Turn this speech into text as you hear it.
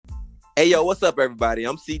Hey, yo, what's up, everybody?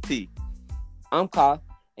 I'm CT, I'm Kyle,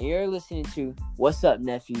 and you're listening to What's Up,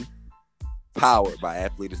 Nephew? powered by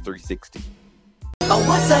Athletes 360. Oh,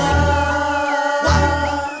 what's up?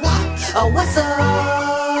 Oh, what's up?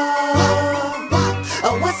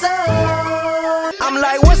 Oh, what's up? I'm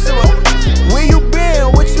like, what's up? Where you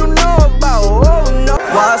been? What you know about? Oh, no.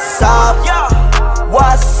 What's up?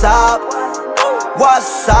 What's up?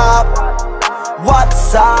 What's up?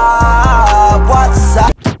 What's up? What's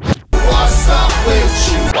up? What's up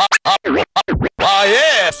with you? Oh,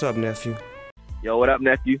 yeah. What's up, nephew? Yo, what up,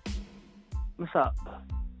 nephew? What's up?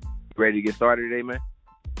 Ready to get started today, man?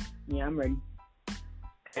 Yeah, I'm ready.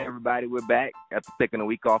 Hey, everybody, we're back after taking a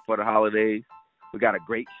week off for the holidays. We got a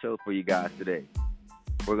great show for you guys today.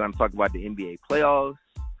 We're going to talk about the NBA playoffs,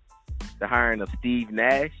 the hiring of Steve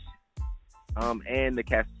Nash, and the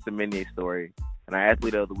Cassius Dominier story. And our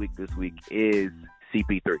athlete of the week this week is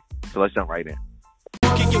CP3. So let's jump right in. You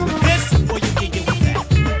can get with this, or you can get with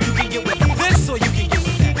that. You can get with this, or you can get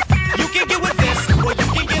with that. You can get with this, or you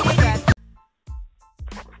can get with that.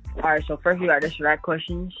 All right, so first we got disrespect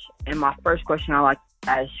questions, and my first question I like to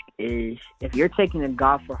ask is, if you're taking a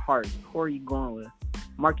guy for heart, who are you going with?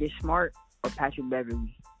 Marcus Smart or Patrick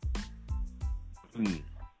Beverly?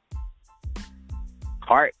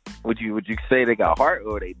 Heart? Would you say they got heart,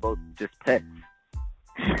 or are they both just pets?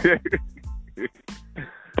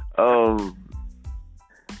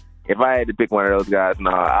 If I had to pick one of those guys,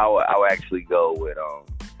 I would actually go with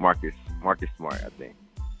Marcus Smart. I think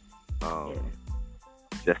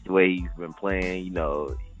just the way he's been playing,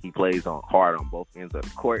 he plays hard on both ends of the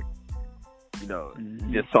court.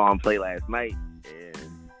 Just saw him play last night,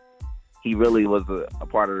 and he really was a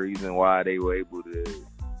part of the reason why they were able to,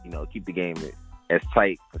 keep the game as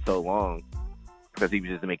tight for so long, because he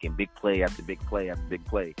was just making big play after big play after big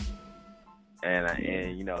play. And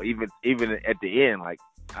even at the end, like,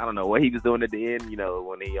 I don't know what he was doing at the end,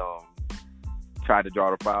 when he tried to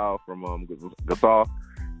draw the foul from Gasol.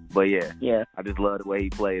 But yeah, I just love the way he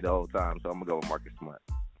played the whole time. So I'm gonna go with Marcus Smart.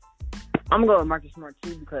 I'm going to go with Marcus Smart,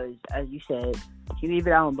 too, because, as you said, he leave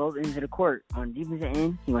it out on both ends of the court. On defensive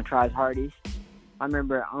end, he going to try his hardest. I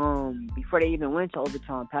remember before they even went to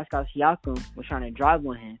overtime, Pascal Siakam was trying to drive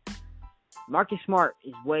on him. Marcus Smart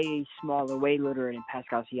is way smaller, way littler than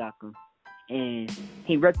Pascal Siakam. And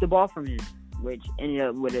he ripped the ball from him, which ended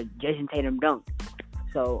up with a Jason Tatum dunk.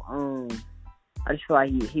 So, I just feel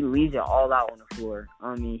like he leaves it all out on the floor.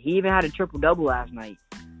 He even had a triple-double last night.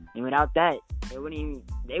 And without that, they wouldn't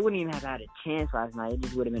even have had a chance last night. It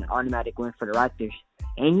just would have been an automatic win for the Raptors.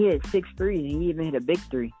 And he hit 6 threes, and he even hit a big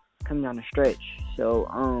three coming down the stretch. So,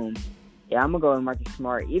 I'm going to go with Marcus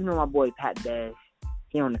Smart. Even though my boy Pat Bev,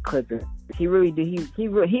 he on the Clippers, he really do.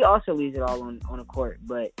 He also leaves it all on the court,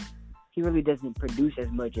 but he really doesn't produce as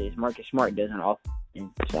much as Marcus Smart does on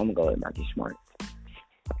offense. So I'm going to go with Marcus Smart.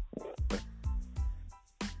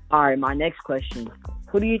 All right, my next question.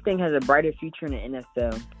 Who do you think has a brighter future in the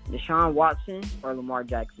NFL? Deshaun Watson or Lamar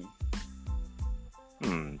Jackson?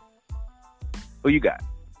 Who you got?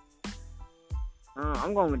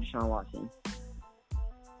 I'm going with Deshaun Watson.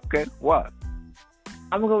 Okay, why?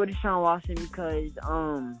 I'm going to go with Deshaun Watson because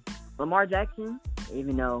Lamar Jackson,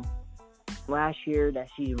 even though last year that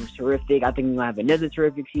season was terrific, I think we're going to have another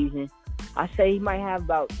terrific season. I say he might have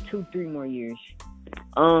about 2-3 more years.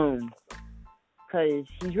 Because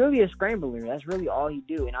he's really a scrambler. That's really all he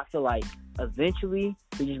do. And I feel like eventually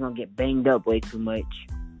he's just going to get banged up way too much.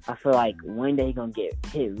 I feel like one day he's going to get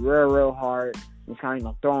hit real hard. It's kind of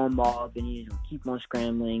going to throw him off, and he's going to keep on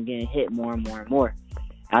scrambling, getting hit more and more and more.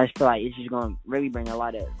 I just feel like it's just going to really bring a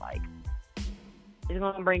lot of,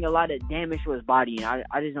 damage to his body. And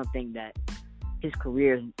I just don't think that his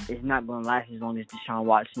career is not going to last as long as Deshaun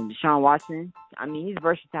Watson. Deshaun Watson, he's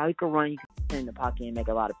versatile. He can run, he can sit in the pocket and make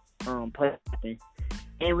a lot of plays happen.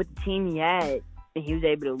 And with the team he had, he was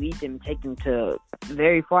able to lead them and take them to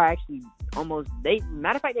very far. Actually,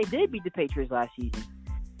 matter of fact, they did beat the Patriots last season.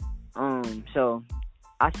 So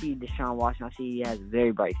I see Deshaun Watson. I see he has a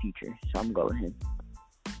very bright future. So I'm going to go with him.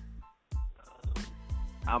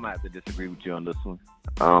 I'm going to have to disagree with you on this one.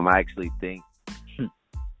 I actually think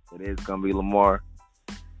it is going to be Lamar.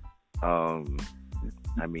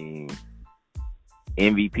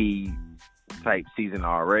 MVP type season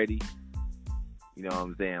already. You know what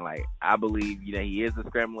I'm saying? Like, I believe, he is a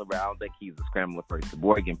scrambler, but I don't think he's a scrambler first. The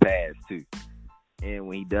boy can pass, too. And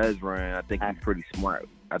when he does run, I think he's pretty smart.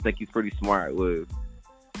 I think he's pretty smart with,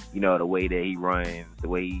 the way that he runs, the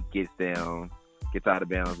way he gets down, gets out of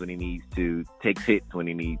bounds when he needs to, takes hits when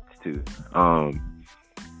he needs to.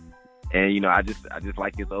 And I just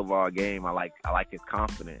like his overall game. I like his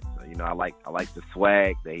confidence. I like the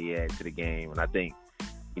swag that he adds to the game, and I think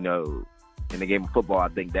you know, in the game of football, I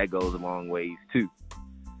think that goes a long ways too.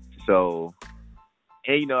 So,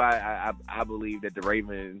 and you know, I believe that the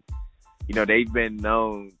Ravens, you know, they've been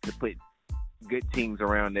known to put good teams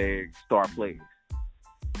around their star players.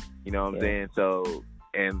 You know what I'm saying? So,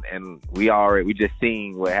 and we just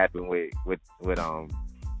seen what happened with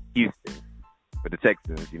Houston, with the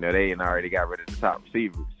Texans. You know, they already got rid of the top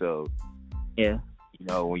receivers. So, yeah, you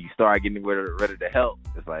know, when you start getting rid of the help,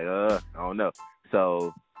 it's like, I don't know.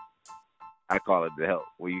 So I call it the help.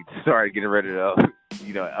 When you start getting rid of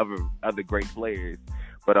you know, other great players.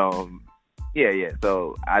 But yeah.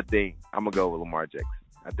 So I think I'm gonna go with Lamar Jackson.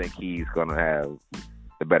 I think he's gonna have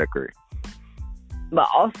the better career. But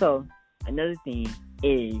also another thing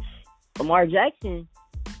is Lamar Jackson.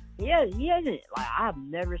 Yeah, he hasn't. Like, I've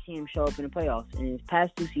never seen him show up in the playoffs. In his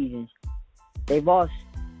past 2 seasons, they've lost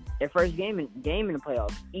their first game in the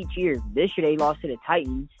playoffs each year. This year they lost to the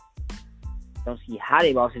Titans. Don't see how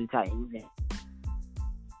they lost to the Titans.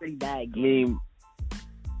 Pretty bad game.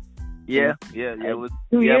 Yeah. It was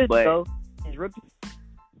 2 years ago. His rookie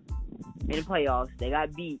in the playoffs, they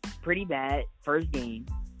got beat pretty bad first game.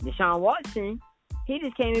 Deshaun Watson, he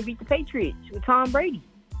just came and beat the Patriots with Tom Brady.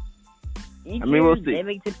 We'll see.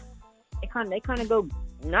 They kind of go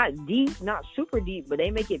not deep, not super deep, but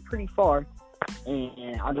they make it pretty far.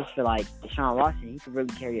 And I just feel like Deshaun Watson, he could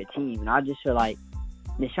really carry a team. And I just feel like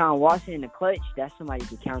Deshaun Watson in the clutch, that's somebody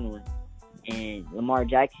to count on. And Lamar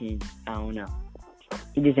Jackson, I don't know.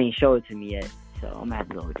 He just ain't show it to me yet. So I'm gonna have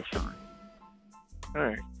to go with Deshaun. All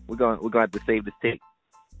right. We're going to have to save this tape.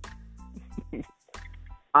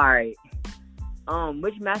 All right.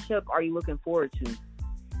 Which matchup are you looking forward to?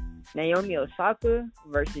 Naomi Osaka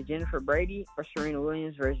versus Jennifer Brady, or Serena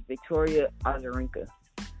Williams versus Victoria Azarenka?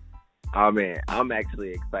 Oh man, I'm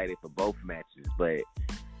actually excited for both matches, but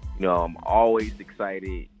you know, I'm always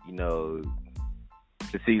excited, you know,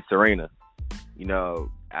 to see Serena. You know,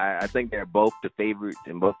 I think they're both the favorites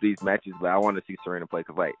in both these matches, but I want to see Serena play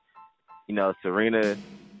because, like, you know, Serena,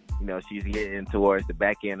 you know, she's getting towards the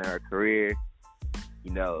back end of her career.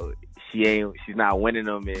 You know, she's not winning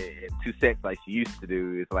them in 2 sets like she used to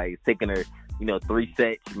do. It's like it's taking her, you know, 3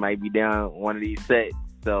 sets. She might be down one of these sets.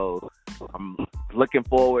 So I'm looking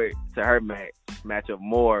forward to her matchup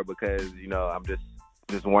more because, you know, I'm just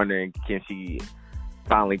wondering, can she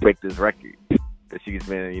finally break this record that she's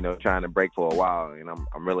been, you know, trying to break for a while, and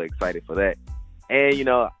I'm really excited for that. And, you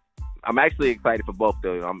know, I'm actually excited for both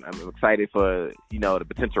though. I'm excited for, you know, the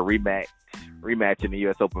potential rematch in the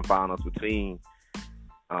U.S. Open Finals between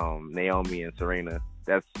Naomi and Serena.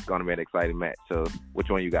 That's gonna be an exciting match. So, which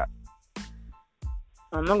one you got?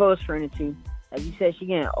 I'm gonna go with Serena too. As you said, she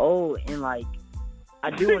getting old, and like, I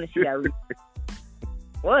do want to see that.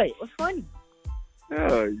 What? What's funny?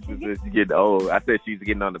 Oh, you said she's getting old. I said she's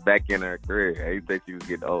getting on the back end of her career. I said she was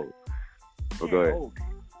getting old. So go ahead. Old.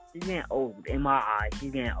 She's getting old in my eyes.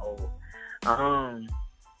 She's getting old.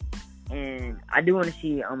 And I do want to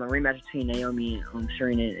see a rematch between Naomi and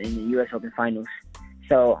Serena in the U.S. Open Finals.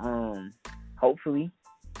 So hopefully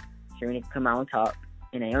Serena can come out on top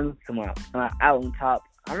and Naomi can come out on top.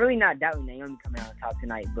 I'm really not doubting Naomi coming out on top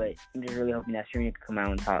tonight, but I'm just really hoping that Serena can come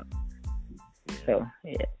out on top. So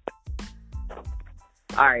yeah.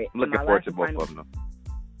 All right. I'm looking forward to both of them.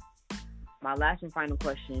 My last and final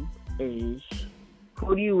question is: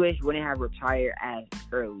 who do you wish wouldn't have retired as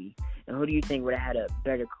early, and who do you think would have had a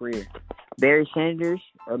better career, Barry Sanders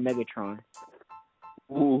or Megatron?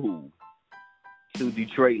 Ooh, 2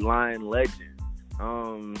 Detroit Lion legends.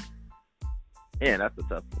 Yeah, that's a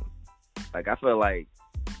tough one. Like, I feel like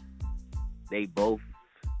in both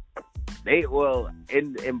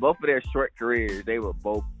of their short careers, they were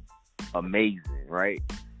both amazing, right?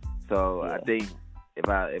 So yeah. I think if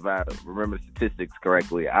I remember the statistics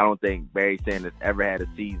correctly, I don't think Barry Sanders ever had a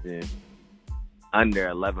season under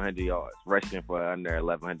 1,100 yards, rushing for under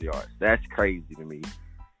 1,100 yards. That's crazy to me.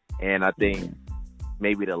 And I think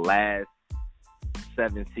maybe the last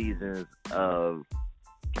 7 seasons of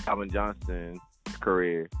Calvin Johnson's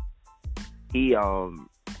career, he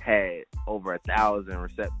had over 1,000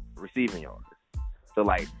 receiving yards. So,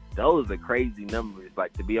 like, those are crazy numbers,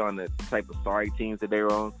 like, to be on the type of sorry teams that they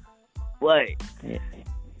were on. But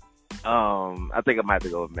I think I might have to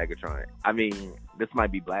go with Megatron. I mean, this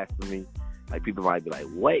might be blasphemy. Like, people might be like,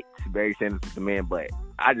 what? Barry Sanders is the man. But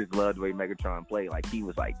I just love the way Megatron played. Like, he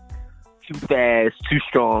was, like, too fast, too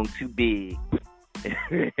strong, too big.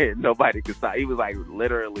 Nobody could stop. He was, like,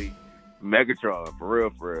 literally Megatron, for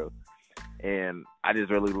real. And I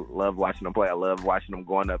just really love watching him play. I love watching him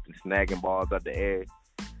going up and snagging balls out the air.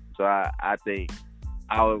 So I think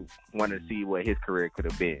I would want to see what his career could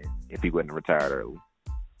have been if he wouldn't have retired early.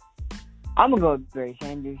 I'm gonna go with Barry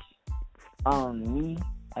Sanders. Me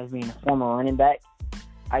as being a former running back,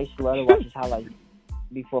 I used to love to watch his highlights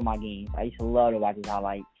before my games. I used to love to watch his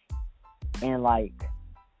highlights, and like,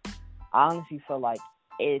 I honestly feel like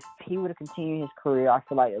if he would have continued his career, I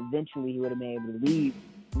feel like eventually he would have been able to leave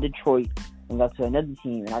Detroit and go to another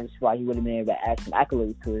team, and I just feel like he would have been able to add some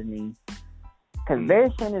accolades to his name. Because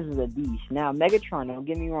Barry Sanders was a beast. Now, Megatron, don't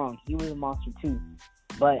get me wrong, he was a monster too.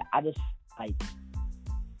 But I just, like,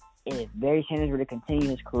 if Barry Sanders were to continue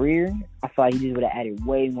his career, I feel like he just would have added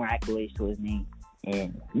way more accolades to his name.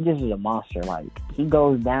 And he just is a monster. Like, he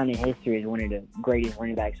goes down in history as one of the greatest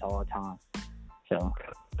running backs of all time. So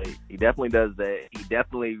he definitely does that. He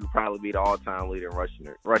definitely would probably be the all-time leader in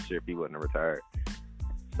rusher if he wouldn't have retired.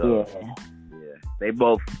 So, yeah. They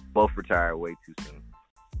both retired way too soon.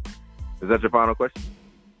 Is that your final question?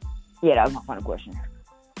 Yeah, that was my final question.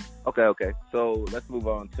 Okay. So let's move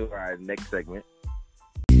on to our next segment.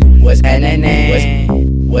 Was NNA?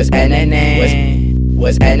 Was NNA?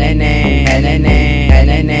 Was NNA? NNA?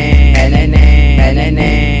 NNA?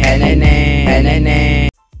 NNA? NNA? NNA?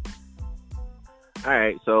 All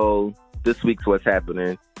right, so this week's What's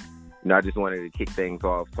Happening. I just wanted to kick things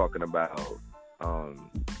off talking about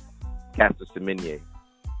Caster Semenya,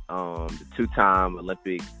 the two-time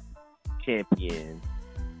Olympic champion,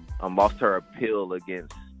 lost her appeal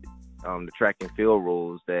against the track and field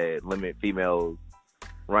rules that limit female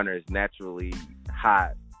runners' naturally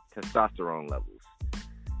high testosterone levels.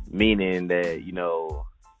 Meaning that,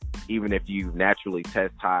 even if you naturally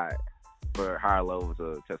test high for higher levels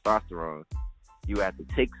of testosterone, you have to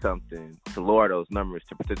take something to lower those numbers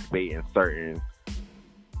to participate in certain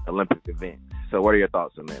Olympic events. So what are your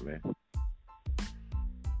thoughts on that, man?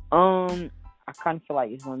 I kind of feel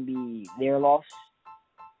like it's going to be their loss.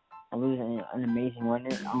 I'm losing an amazing runner.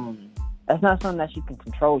 That's not something that she can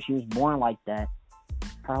control. She was born like that.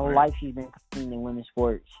 Her whole life she's been competing in women's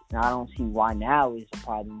sports. Now I don't see why now is a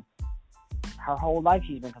problem. Her whole life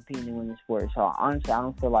she's been competing in women's sports. So honestly, I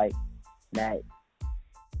don't feel like that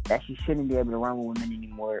she shouldn't be able to run with women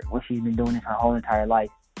anymore when she's been doing it her whole entire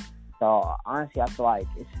life. So honestly, I feel like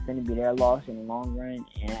it's going to be their loss in the long run,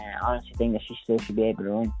 and I honestly think that she still should be able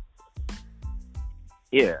to run.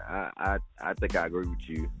 Yeah, I think I agree with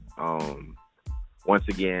you. Once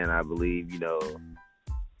again, I believe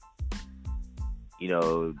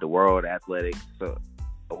the world athletics or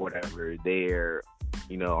whatever, they're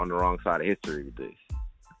on the wrong side of history with this.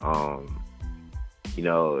 I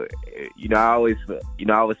always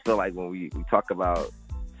feel like when we talk about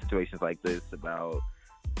situations like this, about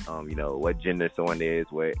what gender someone is,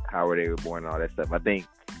 how they were born, and all that stuff, I think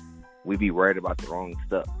we be worried about the wrong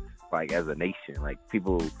stuff. Like, as a nation, like,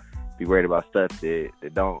 people be worried about stuff that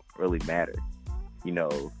don't really matter.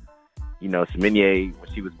 Semenya, when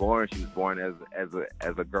she was born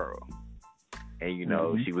as a girl,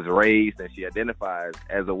 and she was raised and she identifies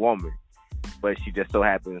as a woman, but she just so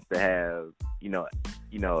happens to have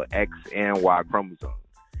X and Y chromosomes.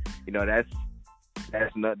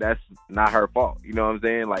 That's not her fault. You know what I'm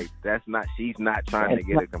saying? Like, she's not trying to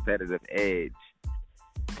get a competitive edge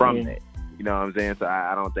from that. You know what I'm saying? So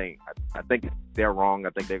I think they're wrong. I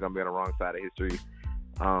think they're going to be on the wrong side of history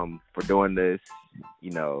for doing this.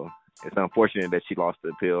 It's unfortunate that she lost the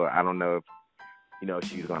appeal. I don't know if,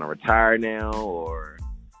 she's going to retire now or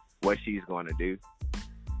what she's going to do.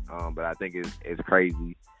 But I think it's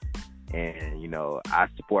crazy. And, I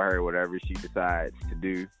support her, whatever she decides to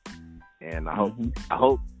do. And I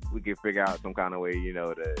hope we can figure out some kind of way,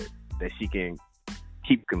 that she can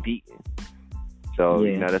keep competing. So,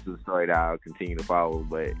 this is a story that I'll continue to follow.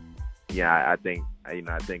 But, I think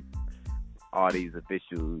all these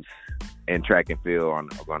officials in track and field are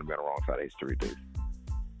going to be on the wrong side of history, too.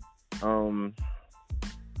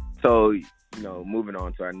 So, moving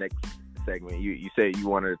on to our next segment, you said you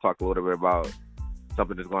wanted to talk a little bit about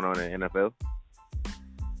something that's going on in the NFL?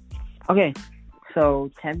 Okay.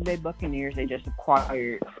 So, Tampa Bay Buccaneers, they just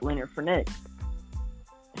acquired Leonard Fournette.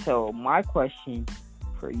 So, my question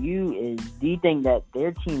for you is, do you think that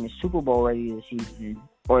their team is Super Bowl ready this season,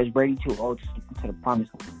 or is Brady too old to step into the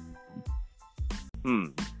promised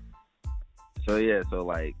land? So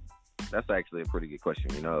that's actually a pretty good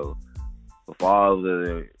question. With all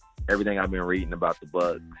everything I've been reading about the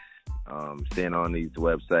Bucs, seeing on these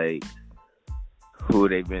websites, who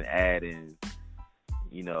they've been adding,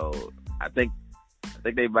 I think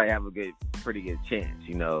they might have a pretty good chance.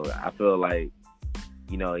 I feel like,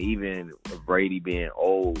 even with Brady being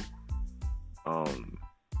old,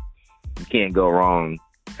 you can't go wrong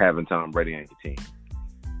having Tom Brady on your team.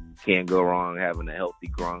 Can't go wrong having a healthy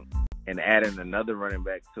Gronk. And adding another running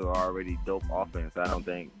back to an already dope offense, I don't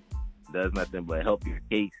think does nothing but help your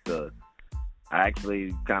case I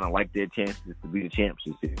actually kind of like their chances to be the champs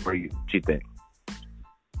this year. What do you think?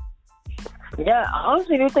 Yeah, I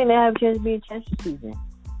honestly do think they have a chance to be a champs this season.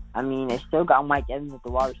 I mean, they still got Mike Evans at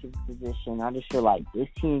the wide receiver position. I just feel like this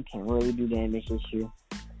team can really do damage this year.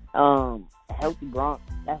 A healthy Gronk,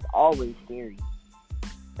 that's always scary.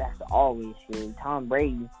 Tom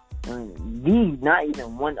Brady, not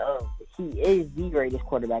even one of, he is the greatest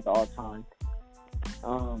quarterback of all time.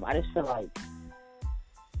 I just feel like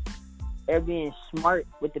they're being smart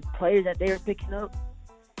with the players that they are picking up,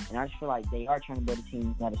 and I just feel like they are trying to build a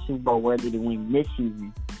team that is Super Bowl worthy to win this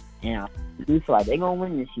season. And I do feel like they're gonna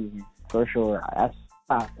win this season for sure. That's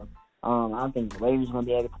awesome. I don't think the Ravens are gonna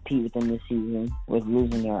be able to compete with them this season with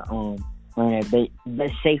losing their one of their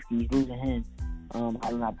best safeties, losing him. I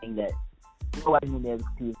do not think that nobody's gonna be able to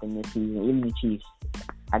compete with them this season, even the Chiefs.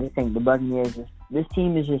 I just think the Buccaneers, this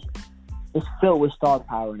team is just it's filled with star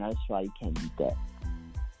power, and I just feel like you can't beat that.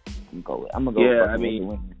 I'm gonna go. Yeah, I mean,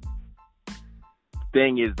 the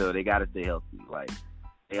thing is though, they gotta stay healthy. Like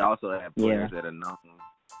they also have players that are known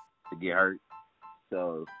to get hurt,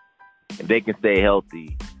 so if they can stay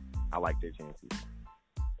healthy, I like their chances.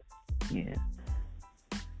 Yeah.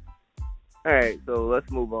 All right, so let's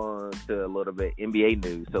move on to a little bit NBA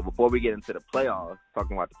news. So before we get into the playoffs,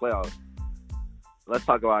 talking about the playoffs, let's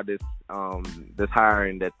talk about this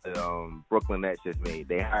hiring that the Brooklyn Nets just made.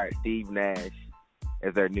 They hired Steve Nash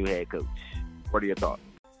as their new head coach. What are your thoughts?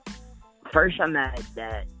 First, I'm mad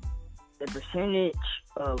that the percentage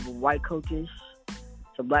of white coaches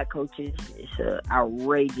to black coaches is an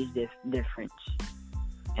outrageous difference.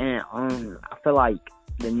 And I feel like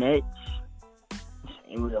the Nets,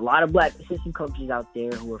 and with a lot of black assistant coaches out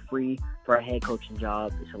there who are free for a head coaching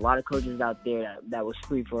job. There's a lot of coaches out there that was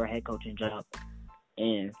free for a head coaching job.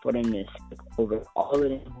 And for them to skip over all of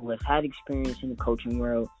them who has had experience in the coaching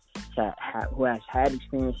world, who has had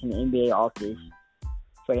experience in the NBA office,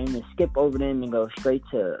 for them to skip over them and go straight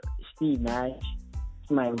to Steve Nash,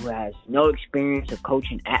 somebody who has no experience of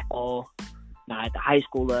coaching at all, not at the high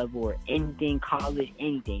school level or anything, college,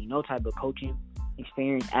 anything, no type of coaching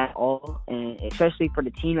experience at all, and especially for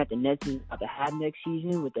the team that the Nets is about to have next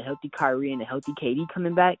season with the healthy Kyrie and the healthy KD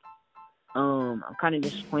coming back. I'm kind of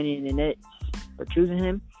disappointed in the Nets for choosing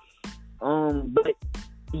him. But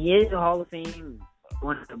he is a Hall of Fame,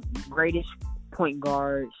 one of the greatest point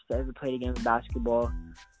guards to ever play the game of basketball.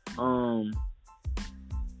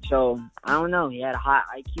 So I don't know. He had a high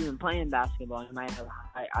IQ in playing basketball. He might have a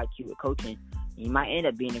high IQ with coaching. He might end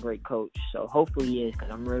up being a great coach. So hopefully he is, because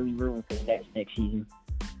I'm really rooting for the Nets next season.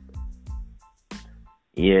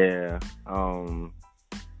 Yeah. I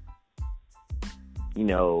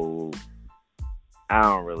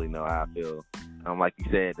don't really know how I feel. Like you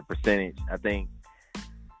said, the percentage, I think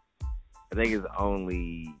it's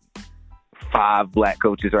only 5 black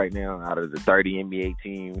coaches right now out of the 30 NBA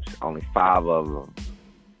teams. Only 5 of them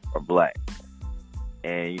are black.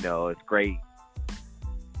 And, it's great.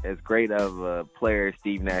 As great of a player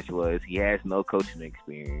Steve Nash was, he has no coaching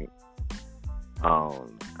experience.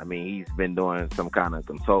 He's been doing some kind of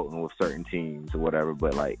consulting with certain teams or whatever,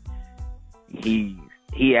 but he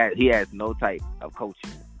has no type of coaching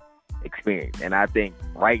experience. And I think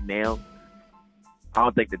right now, I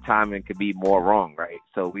don't think the timing could be more wrong, right?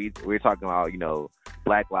 So we're talking about,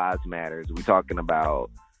 Black Lives Matters. We're talking about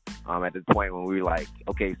at the point when we're like,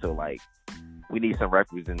 okay, so we need some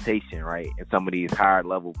representation, right, in some of these higher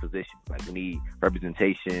level positions. We need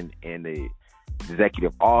representation in the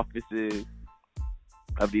executive offices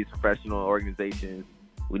of these professional organizations.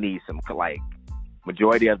 We need some,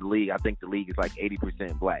 majority of the league. I think the league is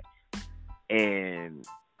 80% black. And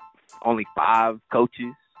only 5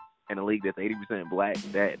 coaches in a league that's 80% black,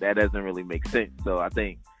 that doesn't really make sense. So I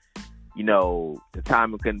think, the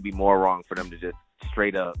timing couldn't be more wrong for them to just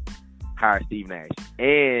straight up hire Steve Nash.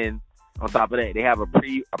 And on top of that, they have a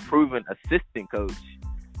proven assistant coach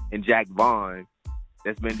in Jack Vaughn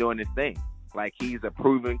that's been doing this thing. He's a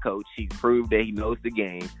proven coach. He's proved that he knows the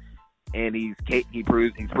game, and he's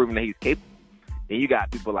proven that he's capable. Then you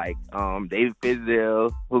got people like David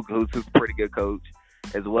Fizdale, who's a pretty good coach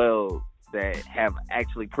as well, that have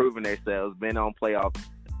actually proven themselves, been on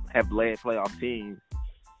have led playoff teams.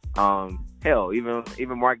 Hell,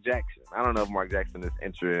 even Mark Jackson. I don't know if Mark Jackson is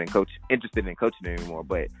interested in coaching anymore,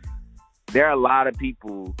 but there are a lot of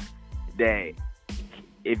people that,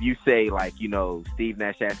 if you say Steve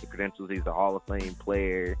Nash has the credentials, he's a Hall of Fame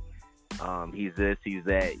player, he's this, he's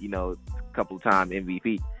that, a couple of time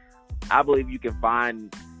MVP. I believe you can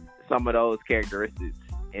find some of those characteristics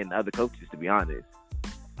in other coaches, to be honest,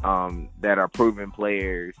 that are proven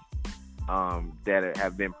players, that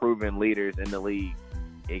have been proven leaders in the league.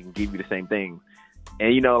 It can give you the same thing.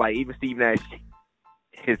 And, even Steve Nash,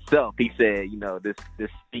 himself, he said,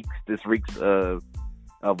 this reeks of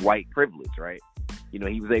white privilege, right? He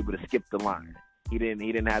was able to skip the line. He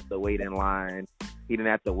didn't have to wait in line. He didn't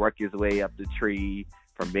have to work his way up the tree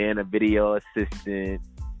from being a video assistant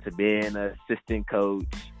to being an assistant coach,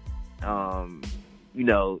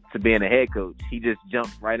 to being a head coach. He just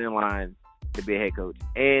jumped right in line to be a head coach.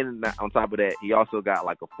 And on top of that, he also got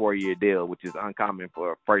like a 4-year deal, which is uncommon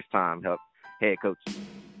for a first-time head coach.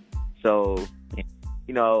 So, I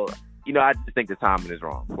just think the timing is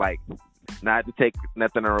wrong. Like, not to take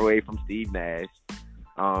nothing away from Steve Nash.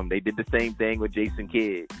 They did the same thing with Jason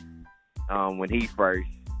Kidd when he first,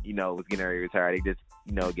 was getting ready to retire. They just,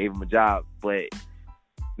 gave him a job, but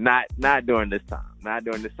not during this time. Not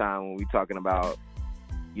during this time when we're talking about,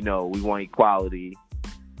 we want equality.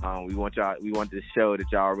 We want to show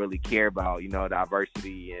that y'all really care about,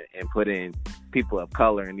 diversity and putting people of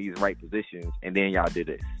color in these right positions. And then y'all did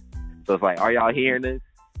this. So it's like, are y'all hearing this?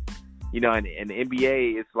 And the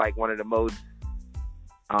NBA is like one of the most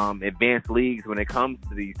advanced leagues when it comes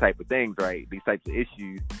to these type of things, right? These types of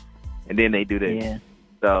issues. And then they do this. Yeah.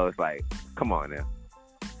 So it's like, come on now.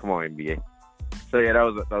 Come on, NBA. So yeah,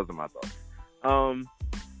 those are my thoughts.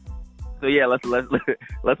 So yeah, let's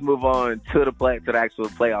move on to the actual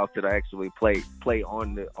playoffs that I actually play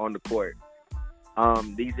on the court.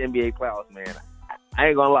 These NBA playoffs, man, I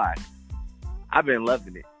ain't gonna lie, I've been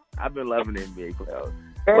loving it. I've been loving the NBA playoffs.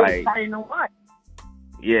 Very exciting to watch.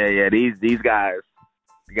 Yeah, these guys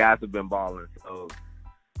have been balling. So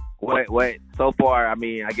what so far? I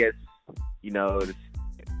mean, I guess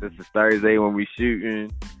this is Thursday when we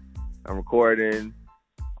shooting. I'm recording.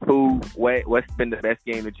 What's been the best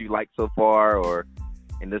game that you liked so far, or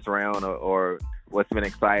in this round, or what's been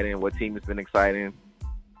exciting? What team has been exciting?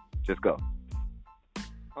 Just go.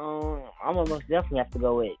 I'm gonna most definitely have to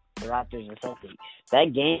go with the Raptors and Celtics.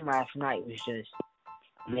 That game last night was just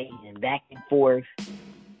amazing, back and forth.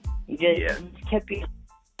 You just kept it.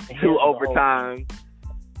 2 overtimes.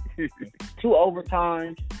 2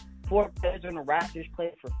 overtimes. 4 players on the Raptors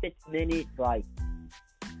played for 50 minutes. Like,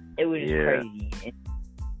 it was just crazy. And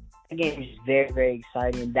the game was just very, very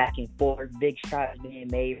exciting. Back and forth, big shots being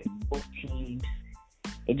made from both teams.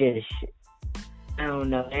 It just, I don't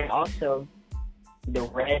know. And also, the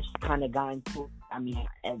refs kind of got into. I mean,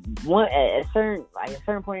 at a certain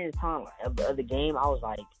point in the time of the game, I was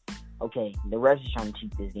like, okay, the refs is trying to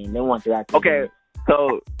cheat this game. They want the Raptors. Okay,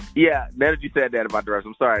 so yeah, now that you said that about the refs,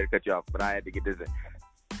 I'm sorry to cut you off, but I had to get this in.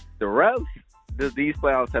 The refs, these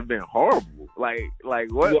playoffs have been horrible. Like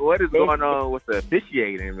what is going on with the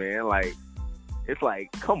officiating, man? Like, it's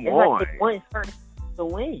like, come on. Like they want to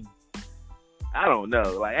win. I don't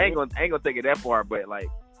know. Like, I ain't gonna take it that far, but like,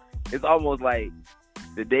 it's almost like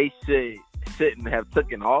that they shouldn't have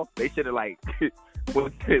taken off. They should have like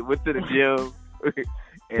went to the gym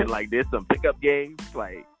and like did some pickup games.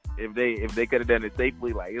 Like, if they could have done it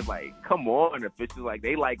safely, like, it's like, come on, officials. Like,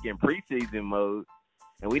 they like in preseason mode,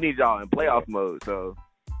 and we need y'all in playoff mode. So,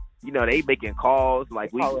 they making calls.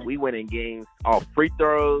 Like, we winning games off free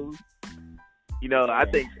throws. I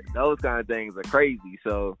think those kind of things are crazy.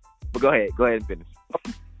 So, but go ahead and finish.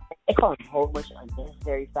 They call a whole bunch of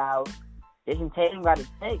unnecessary fouls. Jason Tatum got a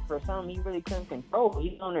take for something he really couldn't control. He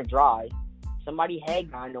was on a drive. Somebody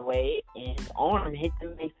had gone away, and his arm hit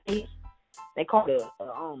them in the face. They called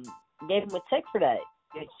gave him a tech for that,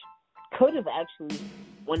 which could have actually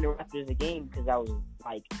won the Raptors the game because that was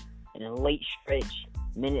like in a late stretch,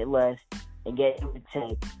 minute less, and get him a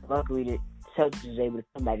tech. Luckily, the Celtics was able to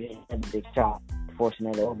come back and have a big shot, force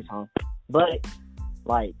another overtime. But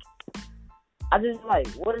like, I just like,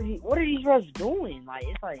 what are these refs doing? Like,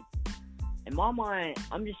 it's like, in my mind,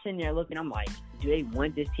 I'm just sitting there looking. I'm like, do they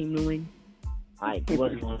want this team to win? Like,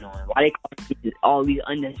 what's going on? Why they call all these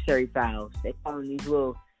unnecessary fouls? They calling these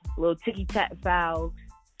little ticky-tack fouls.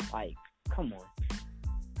 Like, come on.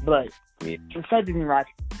 But the Celtics and Raptors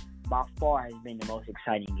by far has been the most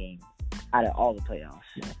exciting game out of all the playoffs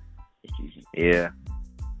this season. Yeah.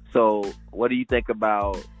 So, what do you think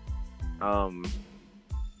about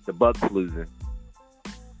the Bucks losing?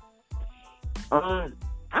 I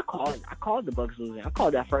called the Bucks losing. I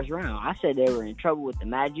called that first round. I said they were in trouble with the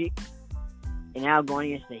Magic. And now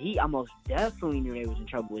going against the Heat, I most definitely knew they was in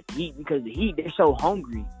trouble with the Heat because the Heat, they're so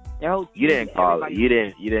hungry. You didn't call it. You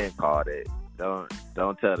didn't call it. Don't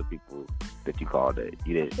tell the people that you called it.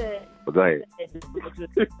 You didn't. But go ahead. The Bucks was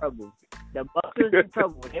in trouble. The Bucks was in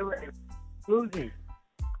trouble. They were losing.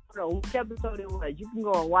 I don't know which episode it was. You can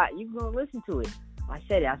go and watch. You can go and listen to it. I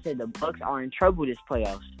said it. I said the Bucks are in trouble this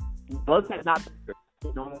playoffs. The Bucks have not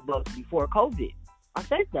been on the Bucks before COVID. I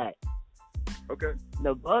said that. Okay.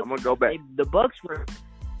 The Bucks. I'm gonna go back. The Bucks were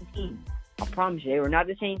 15. I promise you, they were not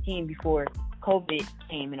the same team before COVID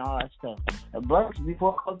came and all that stuff. The Bucks,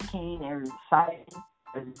 before COVID came, they were exciting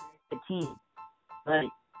as a team. But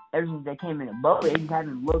ever since they came in the bubble, they just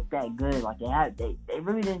haven't looked that good. Like they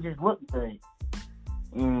really didn't just look good.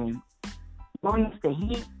 And going against the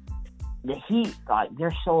Heat, like,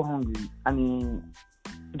 they're so hungry. I mean,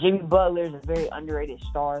 Jimmy Butler is a very underrated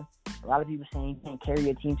star. A lot of people saying he can't carry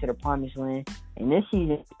a team to the promised land. And this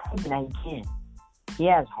season, he's proving that he can. He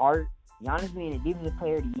has heart. Giannis being the defensive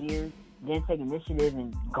player of the year, then take initiative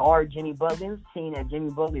and guard Jimmy Butler, seeing that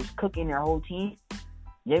Jimmy Butler's cooking their whole team.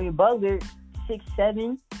 Jimmy Butler,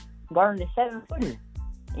 6'7", guarding a 7-footer.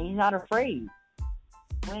 And he's not afraid.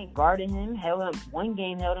 Went guarding him, one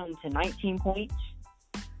game held him to 19 points.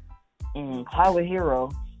 And Tyler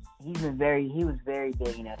Hero, he was very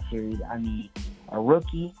big in that series. I mean, a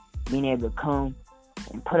rookie being able to come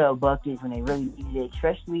and put up buckets when they really needed it,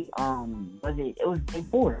 especially it was game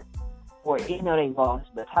 4. Or even though they lost,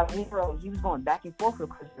 but Tyler Hero, he was going back and forth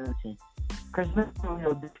with Chris Middleton. Chris Middleton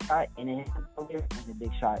was a big shot, and then was a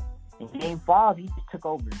big shot. In game 5, he just took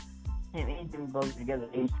over. Him and Jimmy Butler together,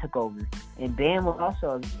 they just took over. And Bam was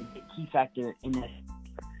also a key factor in that.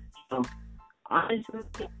 So, honestly,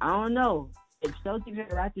 I don't know. If Celtics or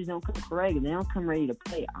Raptors don't come correct, if they don't come ready to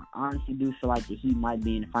play, I honestly do feel like the Heat might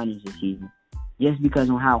be in the finals this season. Just because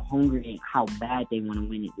of how hungry and how bad they want to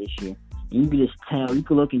win it this year. And you can just tell, you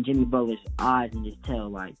can look in Jimmy Butler's eyes and just tell,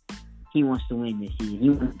 like, he wants to win this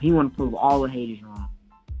season. He want to prove all the haters wrong.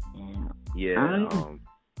 And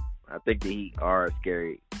I think the Heat are a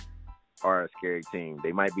scary team.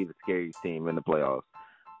 They might be the scariest team in the playoffs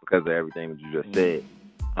because of everything that you just said.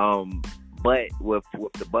 But with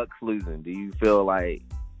the Bucks losing, do you feel like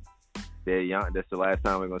that's the last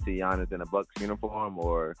time we're going to see Giannis in a Bucks uniform,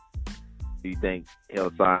 or do you think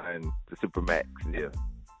he'll sign the Supermax deal?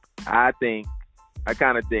 I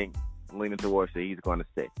kind of think, leaning towards that he's going to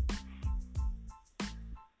stay.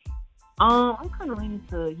 I'm kind of leaning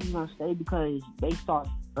to he's going to stay because based off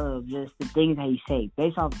of just the things that he say,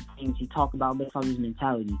 based off the things he talk about, based off his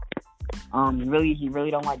mentality. He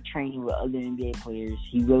really don't like training with other NBA players.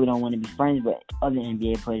 He really don't want to be friends with other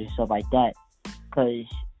NBA players and stuff like that. Because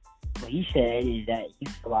what he said is that he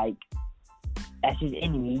feel like that's his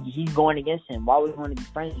enemy. He's going against him. Why would he want to be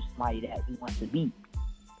friends with somebody that he wants to beat?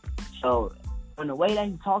 So, on the way that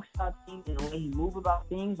he talks about things and the way he moves about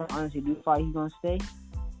things, I honestly do feel like he's going to stay.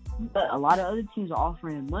 But a lot of other teams are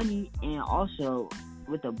offering him money, and also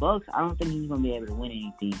with the Bucks, I don't think he's going to be able to win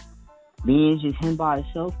anything. Being just him by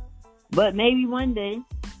himself. But maybe one day,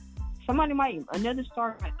 another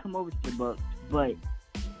star might come over to the Bucks. But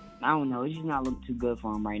I don't know. It's just not looking too good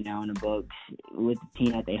for him right now in the Bucks with the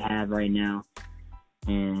team that they have right now.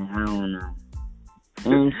 And I don't know.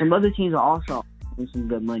 And some other teams are also offering some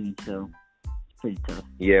good money, so it's pretty tough.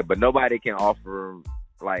 Yeah, but nobody can offer him,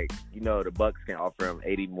 the Bucks can offer him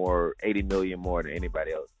 $80 million more than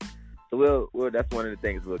anybody else. So we'll that's one of the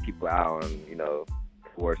things we'll keep an eye on,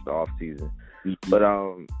 towards the off season. Mm-hmm. But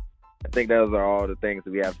I think those are all the things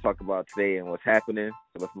that we have to talk about today and what's happening.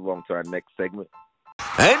 So let's move on to our next segment.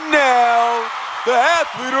 And now, the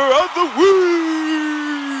Athlete of the Week!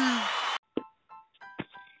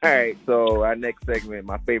 All right, so our next segment,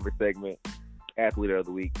 my favorite segment, Athlete of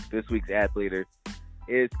the Week. This week's athlete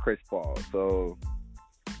is Chris Paul. So,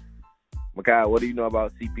 Makai, what do you know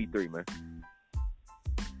about CP3, man?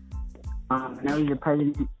 I know he's the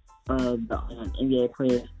president of the NBA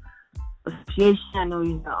Players Association. I know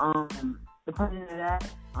he's the president of that.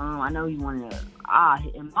 I know he's in my eyes,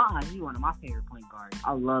 he's one of my favorite point guards.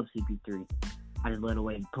 I love CP3. I just love the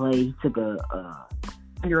way he played. He took a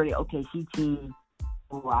underrated OKC team.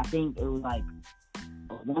 I think it was like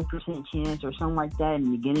a 1% chance or something like that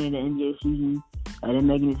in the beginning of the NBA season. Then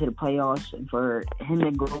making it to the playoffs, and for him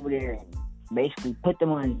to go over there and basically put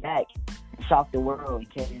them on his back and shock the world and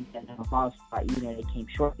carry them to the final spot, even though they came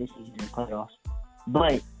short this season in the playoffs.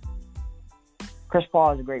 But Chris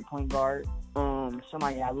Paul is a great point guard.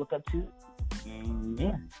 Somebody I look up to, and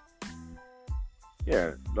yeah.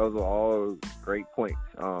 Yeah, those are all great points.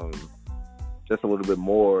 Just a little bit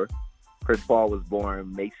more. Chris Paul was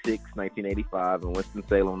born May 6, 1985 in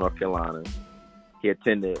Winston-Salem, North Carolina. He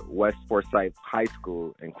attended West Forsyth High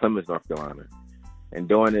School in Clemens, North Carolina. And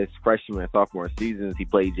during his freshman and sophomore seasons, he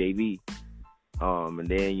played JV. And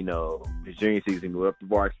then, his junior season, he moved up to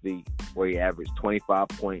varsity, where he averaged 25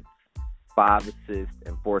 points, 5 assists,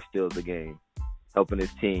 and 4 steals a game, helping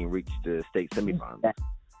his team reach the state semifinals.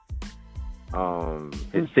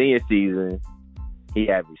 His senior season, he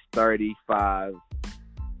averaged 30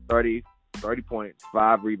 points,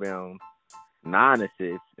 5 rebounds, 9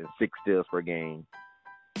 assists, and 6 steals per game.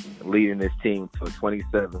 leading this team to a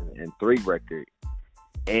 27-3 record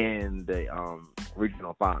and the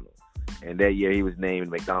regional finals. And that year he was named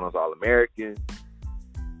McDonald's All-American,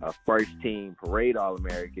 a first-team parade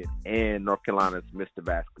All-American, and North Carolina's Mr.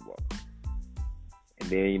 Basketball. And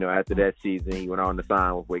then, after that season, he went on to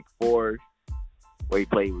sign with Wake Forest, where he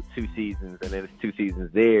played with 2 seasons. And then his 2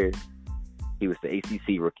 seasons there, he was the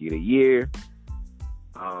ACC Rookie of the Year.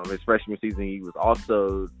 His freshman season, he was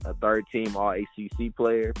also a third-team All-ACC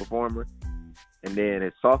performer. And then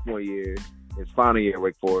his sophomore year, his final year at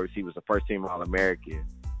Wake Forest, he was a first-team All-American.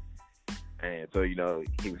 And so, he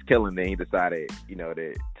was killing. Then he decided,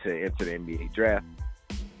 to enter the NBA draft.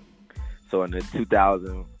 So in the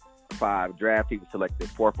 2005 draft, he was selected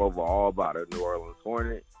 4th overall by the New Orleans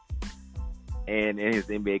Hornets. And in his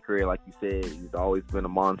NBA career, like you said, he's always been a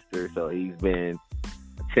monster. So he's been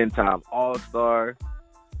a 10-time All-Star,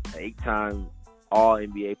 an 8-time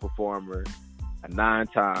All-NBA performer, a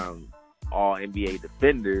 9-time All-NBA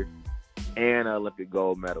defender, and an Olympic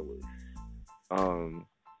gold medalist.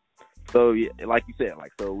 So, like you said,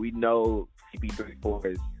 so we know CP3 for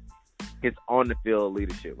his on-the-field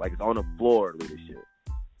leadership, his on-the-floor leadership.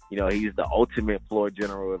 He's the ultimate floor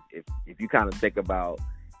general. If you kind of think about,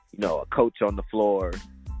 a coach on the floor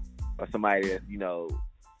or somebody that,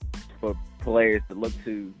 for players to look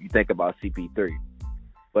to, you think about CP3.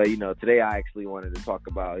 But, today I actually wanted to talk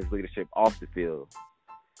about his leadership off the field,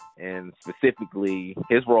 and specifically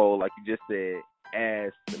his role, like you just said,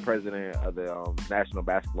 as the president of the National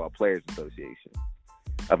Basketball Players Association,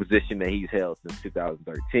 a position that he's held since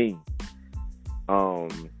 2013.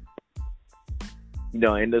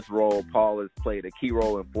 In this role, Paul has played a key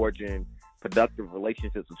role in forging productive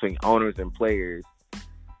relationships between owners and players,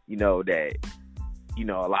 that, a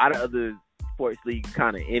lot of other sports leagues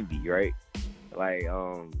kind of envy, right?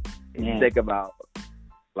 If you think about,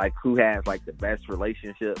 who has, the best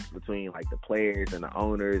relationships between, the players and the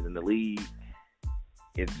owners and the league,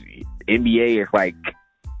 it's NBA is,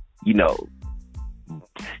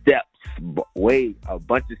 a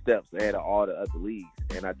bunch of steps ahead of all the other leagues.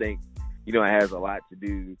 And I think, it has a lot to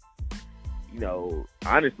do,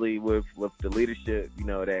 honestly, with the leadership,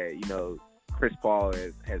 that, Chris Paul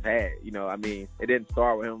has had. It didn't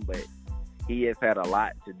start with him, but he has had a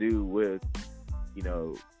lot to do with,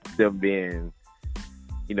 them being,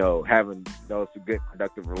 having those good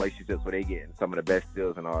productive relationships where they get some of the best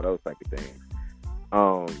deals and all those type of things.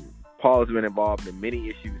 Paul has been involved in many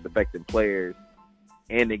issues affecting players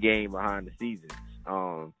and the game behind the scenes.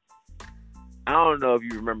 I don't know if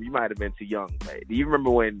you remember, you might have been too young, but do you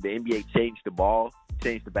remember when the NBA changed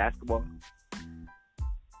the basketball?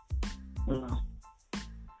 No.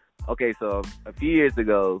 Okay, so a few years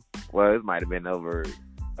ago, well, it might have been over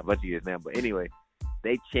a bunch of years now, but anyway,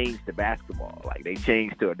 they changed the basketball. They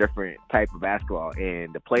changed to a different type of basketball,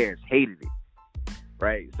 and the players hated it,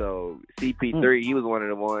 right? So CP3, he was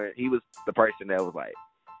he was the person that was like,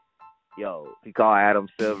 he called Adam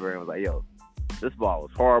Silver and was like, this ball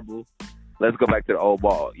was horrible. Let's go back to the old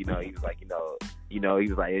ball. He was like, he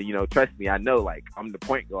was like, trust me, I know, I'm the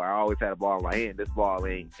point guard. I always had a ball in my hand. This ball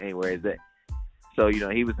ain't where it's at. So,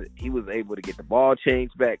 he was able to get the ball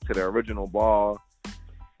changed back to the original ball.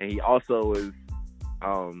 And he also was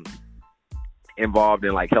involved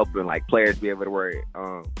in helping players be able to wear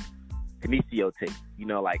kinesio tape.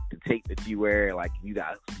 The tape that you wear, you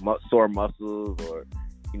got sore muscles or,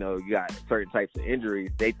 you got certain types of injuries.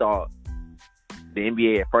 They thought, the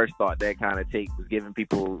NBA at first thought that kind of tape was giving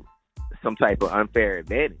people some type of unfair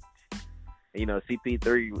advantage. And,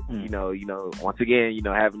 CP3, once again,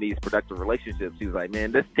 having these productive relationships, he was like,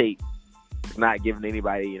 man, this tape is not giving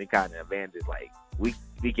anybody any kind of advantage. We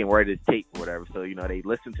can wear this tape or whatever. So, they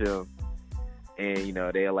listened to him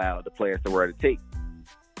and, they allowed the players to wear the tape.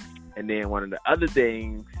 And then one of the other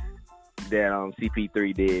things that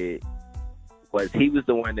CP3 did was he was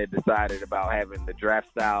the one that decided about having the draft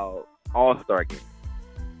style All-Star game,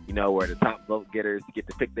 where the top vote getters get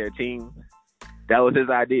to pick their team. That was his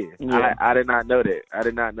idea. Yeah. I did not know that. I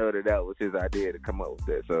did not know that was his idea to come up with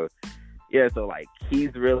that. So,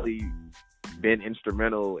 he's really been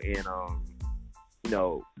instrumental in,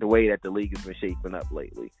 the way that the league has been shaping up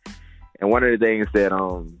lately. And one of the things that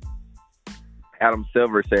Adam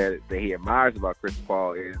Silver said that he admires about Chris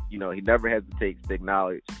Paul is, he never hesitates to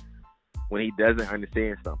acknowledge when he doesn't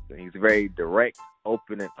understand something. He's very direct,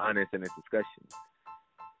 open, and honest in his discussions.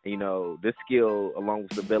 This skill, along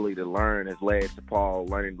with the ability to learn, has led to Paul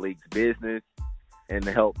learning the league's business and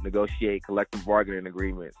to help negotiate collective bargaining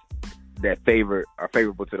agreements that are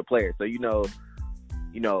favorable to the players. So,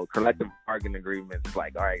 collective bargaining agreements is all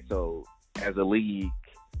right, so as a league,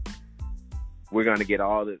 we're going to get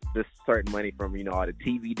all this certain money from, you know, all the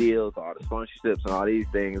TV deals, all the sponsorships and all these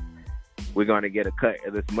things. We're going to get a cut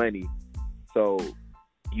of this money. So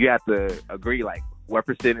you have to agree, like, what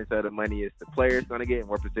percentage of the money is the players going to get and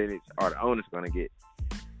what percentage are the owners going to get.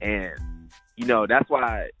 And, you know, that's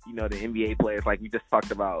why, you know, the NBA players, like we just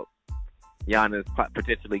talked about, Giannis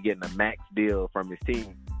potentially getting a max deal from his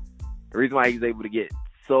team. The reason why he's able to get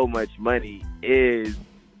so much money is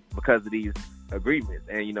because of these agreements.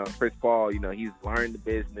 And, you know, Chris Paul, you know, he's learned the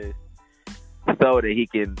business so that he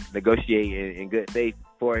can negotiate in good faith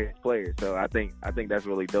for his players. So I think that's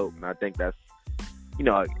really dope. And I think that's, you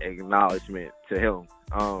know, acknowledgement to him.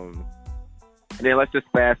 And then let's just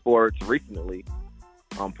fast forward to recently.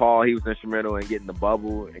 Paul, he was instrumental in getting the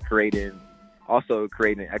bubble and creating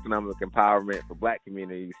economic empowerment for Black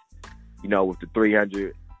communities, you know, with the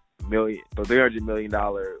 $300 million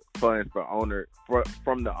funds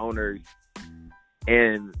from the owners,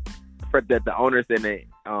 and for that the owners and the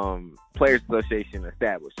Players Association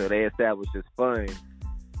established. So they established this fund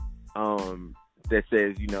that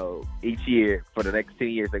says, you know, each year for the next 10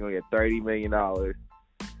 years they're gonna get $30 million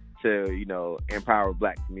to, you know, empower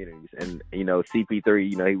Black communities. And, you know,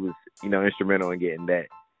 CP3, you know, he was, you know, instrumental in getting that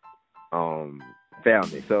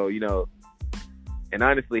founded. So, you know, and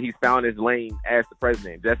honestly, he's found his lane as the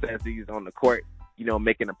president. Just as he's on the court, you know,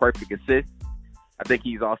 making a perfect assist, I think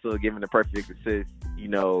he's also giving the perfect assist, you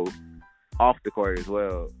know, off the court as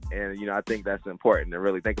well. And, you know, I think that's important to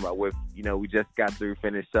really think about with, you know, we just got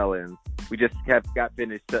finished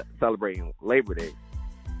celebrating Labor Day.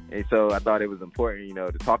 And so I thought it was important, you know,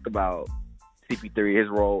 to talk about CP3, his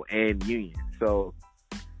role, and union. So,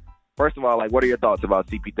 first of all, like, what are your thoughts about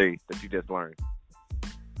CP3 that you just learned?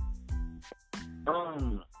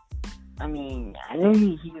 I mean, I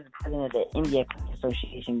knew he was the president of the NBA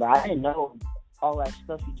Association, but I didn't know all that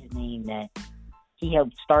stuff you just named that he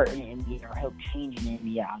helped start an NBA or helped change an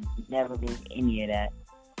NBA. I never knew any of that.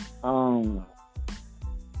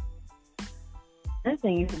 Another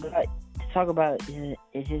thing you forgot to talk about is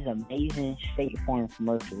his amazing State Farm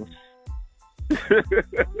commercials.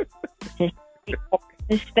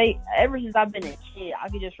 His state, ever since I've been a kid, I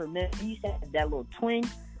could just remember he used to have that little twin.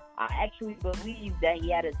 I actually believe that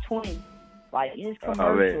he had a twin. Like, in his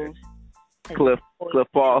commercials. Cliff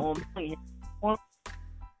Paul.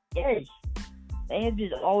 Yes. They have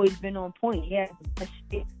just always been on point. He had the best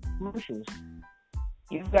state commercials.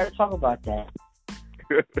 You've got to talk about that.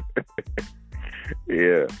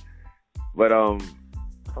 Yeah. But,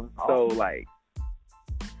 so, like,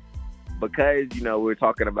 because, you know, we're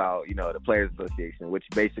talking about, you know, the Players Association, which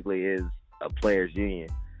basically is a players union.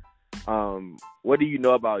 What do you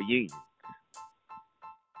know about unions?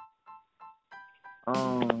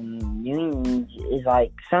 Unions is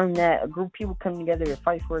like something that a group of people come together to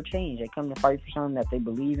fight for a change. They come to fight for something that they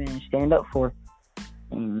believe in and stand up for.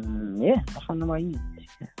 Yeah, that's what I know about unions.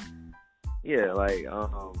 Yeah, like,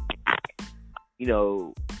 you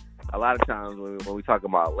know, a lot of times when we talk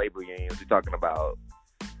about labor unions, we're talking about,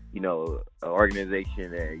 you know, an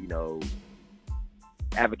organization that, you know,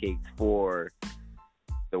 advocates for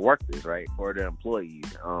the workers, right, for the employees,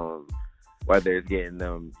 whether it's getting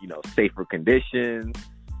them, you know, safer conditions,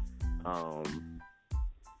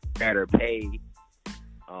 better pay,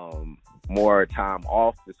 more time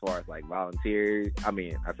off as far as like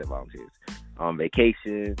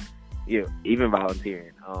vacation, you know, even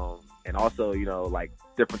volunteering, and also, you know, like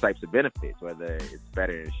different types of benefits, whether it's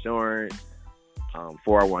better insurance,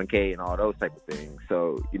 401k and all those type of things.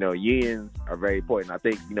 So, you know, unions are very important. I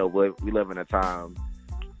think, you know, we live in a time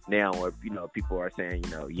now where, you know, people are saying, you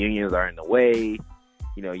know, unions are in the way,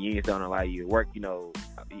 you know, unions don't allow you to work. You know,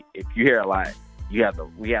 if you hear a lot, we have the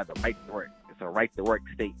right to work. It's a right to work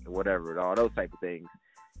state or whatever, all those type of things,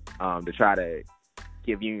 to try to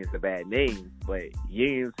give unions a bad name. But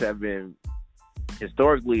unions have been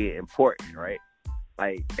historically important, right?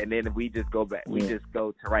 Like, and then if we just go back, we just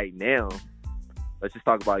go to right now, let's just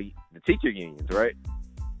talk about the teacher unions, right?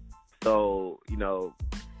 So, you know,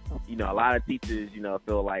 a lot of teachers, you know,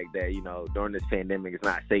 feel like that, you know, during this pandemic, it's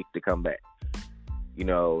not safe to come back, you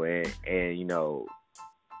know, and you know,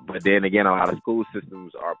 but then again, a lot of school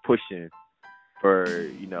systems are pushing for,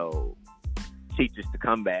 you know, teachers to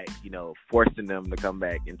come back, you know, forcing them to come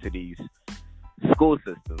back into these school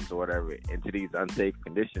systems or whatever, into these unsafe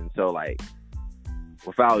conditions. So, like,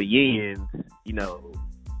 without unions, you know,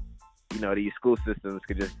 these school systems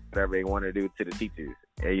could just do whatever they want to do to the teachers,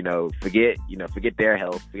 and, you know, forget their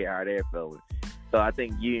health, forget how they're feeling. So I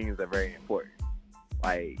think unions are very important.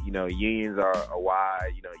 Like, you know, unions are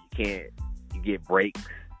why, you know, you get breaks,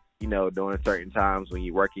 you know, during certain times when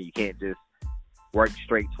you're working. You can't just work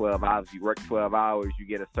straight 12 hours. You work 12 hours, you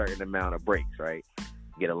get a certain amount of breaks, right?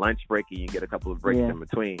 You get a lunch break and you get a couple of breaks in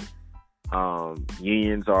between.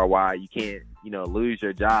 Unions are why you can't, lose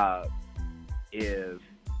your job if,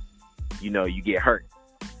 you get hurt.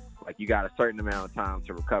 Like, you got a certain amount of time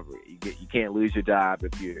to recover. You can't lose your job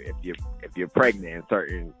if you're pregnant and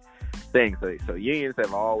certain things. So unions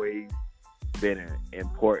have always been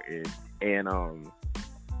important, and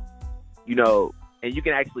and you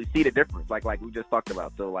can actually see the difference. Like we just talked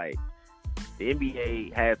about. So like the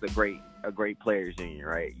NBA has a great players union,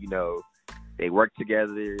 right? They work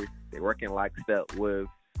together. They work in lockstep with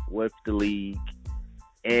the league,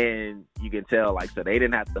 and you can tell so they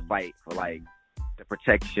didn't have to fight for the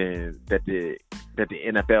protection that the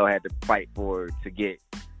NFL had to fight for to get,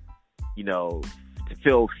 to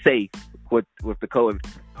feel safe with the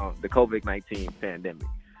COVID-19 pandemic.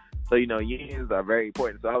 So unions are very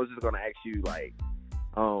important. So I was just going to ask you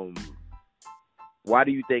why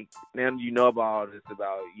do you think, now you know about all this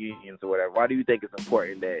about unions or whatever, why do you think it's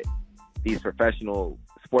important that these professional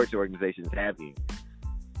sports organizations have unions?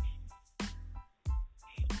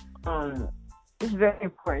 It's very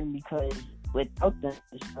important because without them,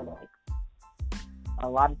 a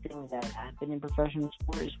lot of things that happen in professional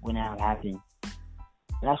sports would not happen.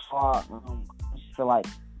 That's why I feel like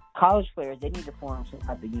college players, they need to form some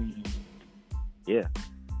type of union. Yeah.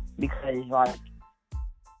 Because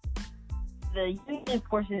the union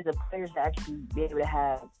forces the players to actually be able to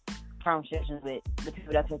have conversations with the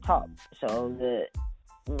people that's at the top. So the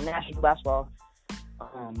National Basketball,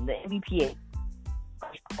 the NBPA,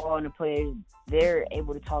 and the players, they're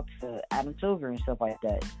able to talk to Adam Silver and stuff like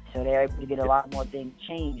that. So they're able to get a lot more things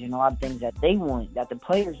changed and a lot of things that they want, that the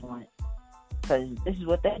players want. Because this is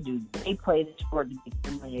what they do. They play the sport to make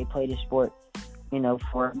their money. They play the sport,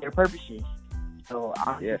 for their purposes. So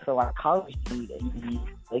I feel like college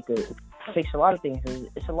they could fix a lot of things.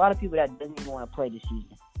 It's a lot of people that doesn't even want to play this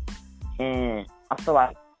season. And I feel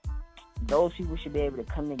like those people should be able to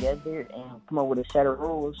come together and come up with a set of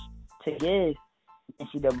rules to give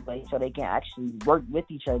NCAA so they can actually work with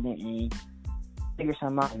each other and figure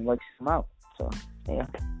something out and work something out. So, yeah.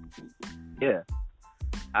 Yeah,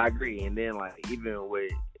 I agree. And then, even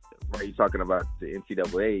with where you're talking about the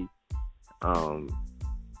NCAA,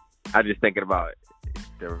 I just thinking about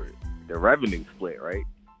the revenue split, right?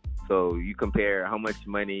 So you compare how much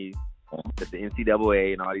money that the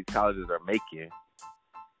NCAA and all these colleges are making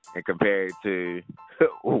and compare it to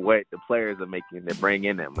what the players are making that bring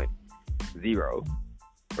in that money. Zero.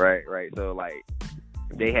 Right. So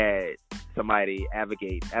if they had somebody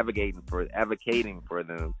advocating for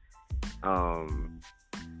them,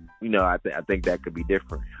 I think that could be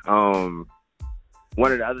different.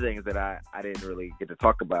 One of the other things that I didn't really get to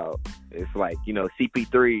talk about is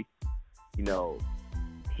CP3,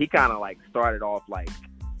 he kind of started off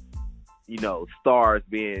stars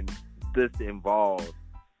being this involved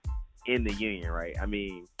in the union, right? I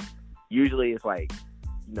mean, usually it's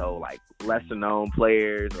lesser known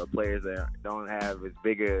players or players that don't have as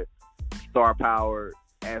big a star power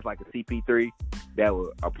as a CP3 that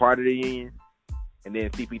were a part of the union. And then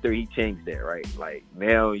CP3, he changed that, right?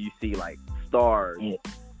 Now you see stars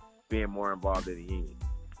being more involved in the union.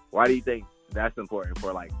 Why do you think that's important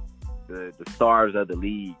for the stars of the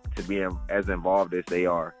league to be as involved as they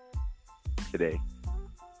are today?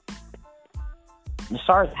 The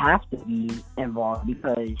stars have to be involved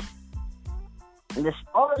because the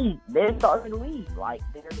stars, they're stars of the league.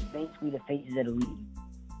 They're basically the faces of the league.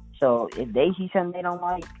 So if they see something they don't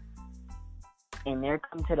like, and they're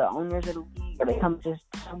coming to the owners of the league, or they come to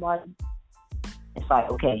somebody, it's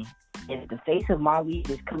okay, if the face of my league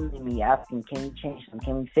is coming to me asking, can we change something,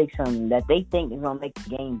 can we fix something that they think is going to make the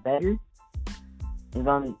game better,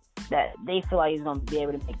 that they feel like is going to be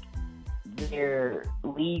able to make their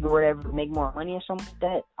league or whatever make more money or something like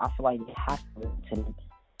that, I feel like they have to listen to them.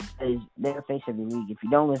 Because they're the face of the league. If you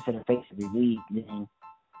don't listen to the face of your league, then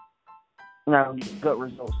you're not going to get good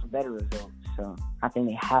results or better results. So I think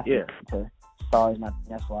they have to listen to stars, and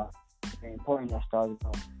that's why it's very important that stars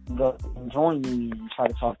go and join unions and try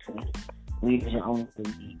to talk to leaders and owners of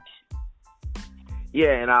leagues.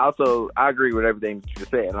 Yeah, and I agree with everything you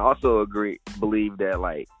said, and I also believe that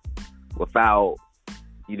without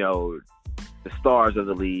the stars of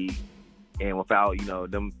the league, and without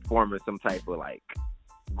them forming some type of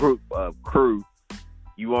group of crew,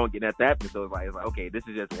 you won't get at that. So it's okay, this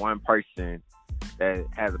is just one person that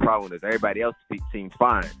has a problem with this. Everybody else seems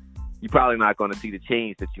fine. You're probably not going to see the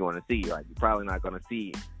change that you want to see. You're probably not going to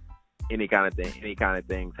see any kind of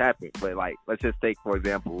things happen. But let's just take, for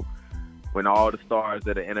example, when all the stars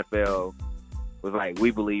of the NFL was we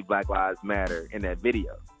believe Black Lives Matter in that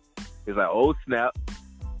video. it's like, oh snap,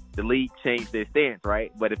 the league changed their stance,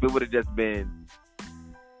 right? But if it would have just been,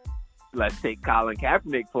 let's take Colin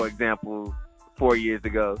Kaepernick, for example, 4 years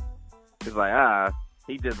ago, it's like,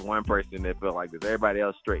 he's just one person that felt like this. Everybody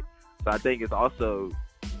else straight. So I think it's also,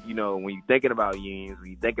 when you're thinking about unions,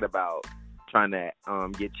 when you're thinking about trying to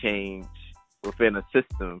get change within a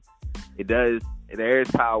system, there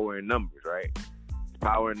is power in numbers, right?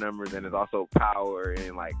 Power in numbers, and there's also power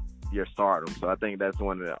in, like, your stardom. So I think that's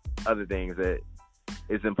one of the other things that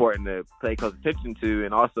is important to pay close attention to,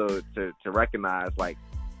 and also to recognize, like,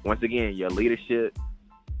 once again, your leadership,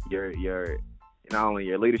 your not only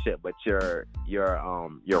your leadership, but your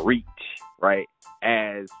reach, right?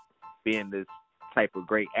 As being this type of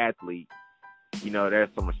great athlete, there's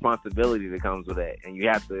some responsibility that comes with that, and you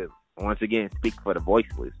have to, once again, speak for the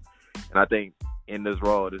voiceless. And I think in this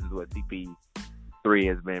role, this is what CP3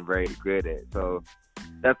 has been very good at. So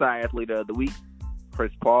that's our athlete of the week,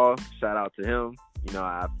 Chris Paul. Shout out to him.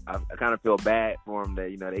 I kind of feel bad for him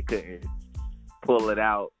that they couldn't pull it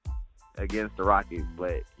out against the Rockets,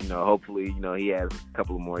 but hopefully he has a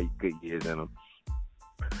couple of more good years in him.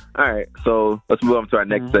 All right, so let's move on to our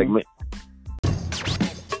next segment.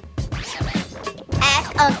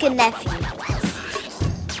 Ask Uncle Nephew.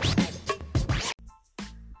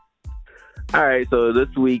 All right, so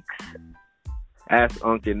this week's Ask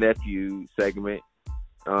Uncle Nephew segment,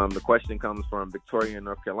 the question comes from Victoria,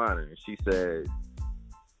 North Carolina, and she says,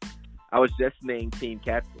 I was just named team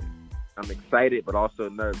captain. I'm excited but also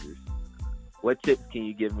nervous. What tips can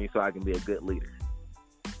you give me so I can be a good leader?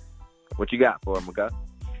 What you got for him, Maka?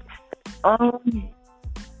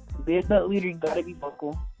 Be a good leader, you gotta be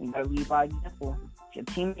vocal. You gotta lead by example. If your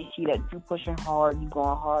teammates see that you pushing hard, you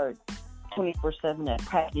going hard 24/7 at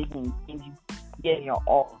practice, and you getting your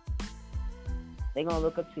all, they gonna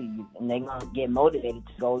look up to you and they gonna get motivated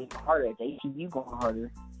to go even harder if they see you going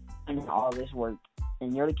harder and all this work.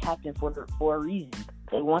 And you're the captain for a reason.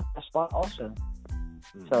 They want that spot also.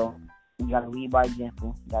 So you gotta lead by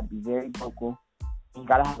example. You gotta be very vocal. You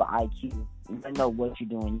gotta have an IQ. You gotta know what you're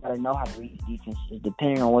doing. You gotta know how to read defenses.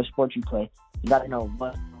 Depending on what sport you play, you gotta know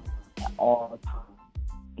what's going on at all the time.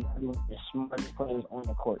 You gotta be one of the smartest players on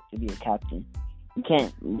the court to be a captain. You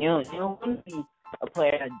don't want to be a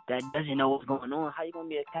player that doesn't know what's going on. How you gonna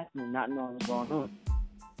be a captain and not know what's going on?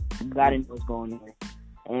 You gotta know what's going on.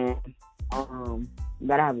 And you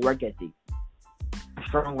gotta have work ethic. A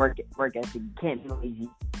strong work ethic. You can't be lazy. You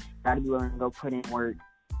gotta be willing to go put in work.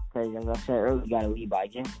 Because as I said earlier, you gotta lead by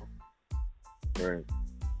example. Right.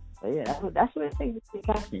 So yeah, that's what it takes to be a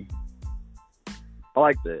captain. I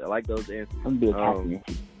like that. I like those answers. I'm gonna be a captain.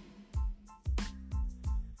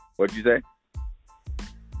 What'd you say?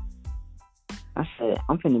 I said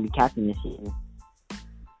I'm finna be captain this season.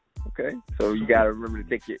 Okay, so you gotta remember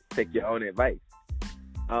to take your own advice.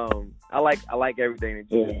 I like everything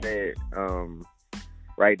that you just said.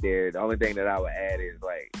 Right there. The only thing that I would add is,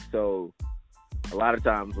 like, so a lot of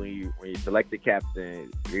times when you select a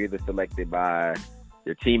captain, you're either selected by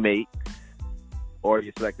your teammates or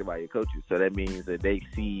you're selected by your coaches. So that means that they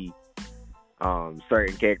see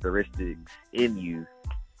certain characteristics in you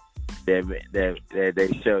that they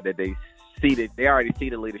show that they already see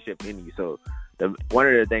the leadership in you. So one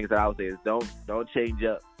of the things that I would say is don't change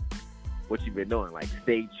up what you've been doing. Like,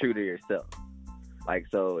 stay true to yourself. Like,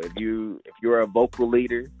 so if you're a vocal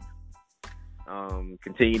leader,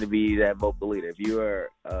 continue to be that vocal leader. If you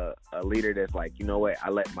are a leader that's like, you know what,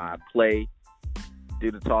 I let my play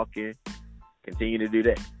do the talking, continue to do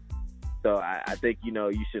that. So I think,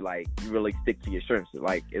 you should, like, really stick to your strengths.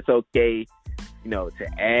 Like, it's okay, to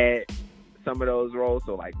add some of those roles.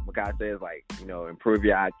 So, like Makai says, like, improve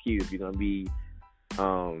your IQ. If you're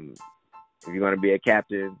gonna be a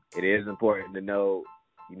captain, it is important to know,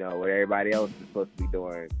 what everybody else is supposed to be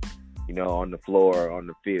doing, on the floor, on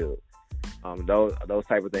the field. Those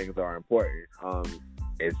type of things are important.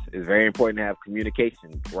 It's very important to have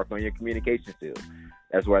communication. Work on your communication skills.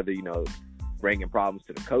 That's whether, bringing problems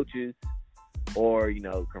to the coaches or,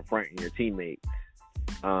 confronting your teammates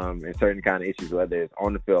in certain kind of issues, whether it's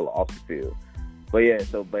on the field or off the field.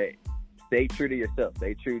 But stay true to yourself.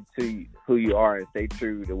 Stay true to who you are, and stay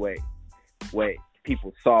true to what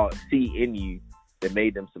people see in you that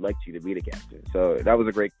made them select you to be the captain. So that was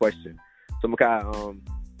a great question. So Makai,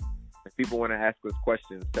 if people want to ask us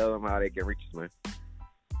questions, tell them how they can reach us, man.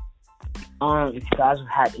 If you guys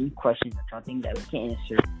have any questions that y'all think that we can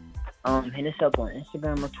answer, hit us up on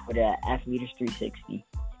Instagram or Twitter at Athleaders360.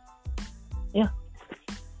 Yeah.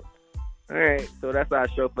 All right, so that's our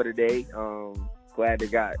show for today. Glad we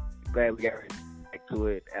got back to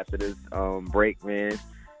it after this break, man.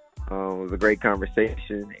 It was a great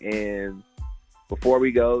conversation, and before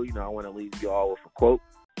we go, I want to leave you all with a quote.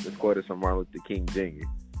 This quote is from Martin Luther King Jr.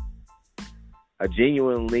 A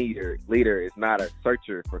genuine leader is not a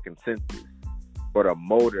searcher for consensus, but a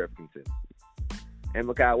molder of consensus. And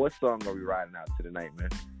Makai, what song are we riding out to tonight, man?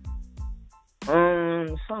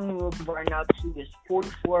 The song we'll be riding out to is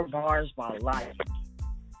 44 Bars by Logic.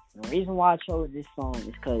 The reason why I chose this song is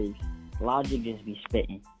because Logic just be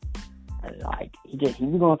spitting. Like, he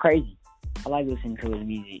be going crazy. I like listening to his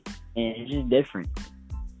music, and it's just different.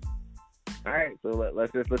 All right, so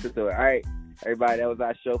let's just listen to it. All right, everybody, that was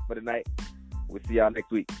our show for tonight. We'll see y'all next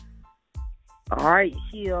week. All right,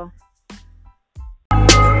 see y'all.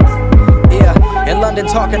 Yeah, in London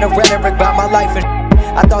talking to rhetoric about my life and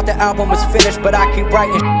I thought the album was finished, but I keep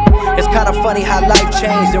writing. It's kind of funny how life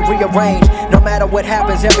changed and rearranged. No matter what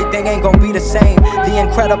happens, everything ain't gonna be the same. The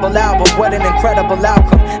incredible album, what an incredible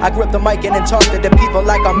outcome. I grip the mic and then talk to the people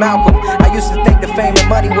like I'm Malcolm. I used to think the fame and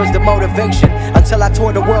money was the motivation, until I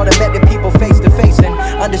toured the world and met the people face to face and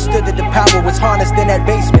understood that the power was harnessed in that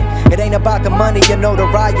basement. It ain't about the money or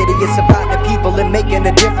notoriety, it's about the people and making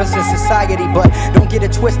a difference in society. But don't get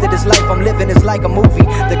it twisted, this life I'm living is like a movie.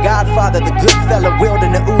 The Godfather, the good fella,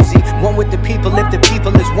 wielding the Uzi. One with the people, if the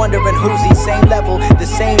people is wondering who's he. Same level, the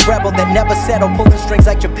same rebel that never settled, pulling strings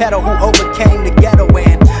like Geppetto, who overcame the ghetto.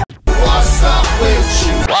 And what's up with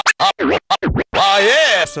you? Oh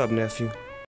yeah! What's up, nephew?